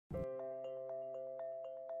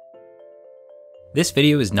This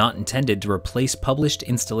video is not intended to replace published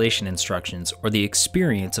installation instructions or the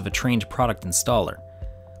experience of a trained product installer.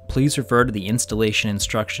 Please refer to the installation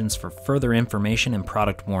instructions for further information and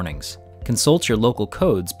product warnings. Consult your local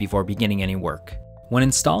codes before beginning any work. When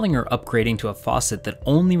installing or upgrading to a faucet that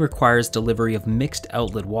only requires delivery of mixed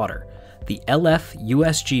outlet water, the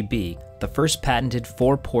LFUSG-B, the first patented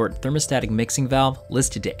 4-port thermostatic mixing valve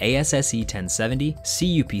listed to ASSE 1070,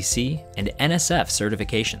 CUPC, and NSF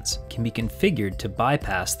certifications, can be configured to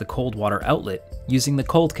bypass the cold water outlet using the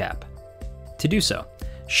cold cap. To do so,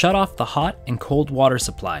 shut off the hot and cold water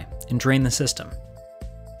supply and drain the system.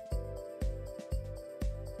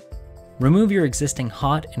 Remove your existing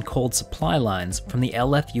hot and cold supply lines from the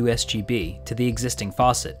LFUSG-B to the existing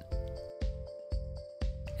faucet.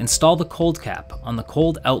 Install the cold cap on the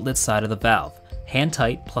cold outlet side of the valve, hand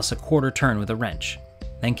tight plus a quarter turn with a wrench.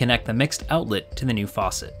 Then connect the mixed outlet to the new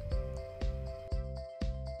faucet.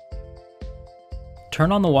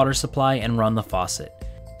 Turn on the water supply and run the faucet.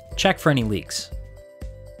 Check for any leaks.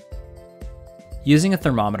 Using a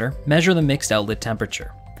thermometer, measure the mixed outlet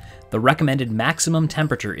temperature. The recommended maximum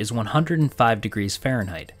temperature is 105 degrees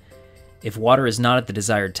Fahrenheit. If water is not at the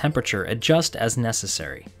desired temperature, adjust as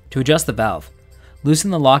necessary. To adjust the valve,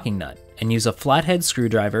 loosen the locking nut and use a flathead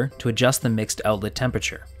screwdriver to adjust the mixed outlet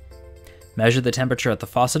temperature. Measure the temperature at the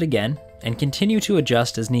faucet again and continue to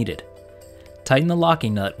adjust as needed. Tighten the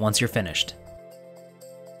locking nut once you're finished.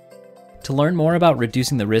 To learn more about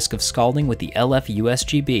reducing the risk of scalding with the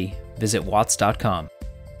LFUSG-B, visit watts.com.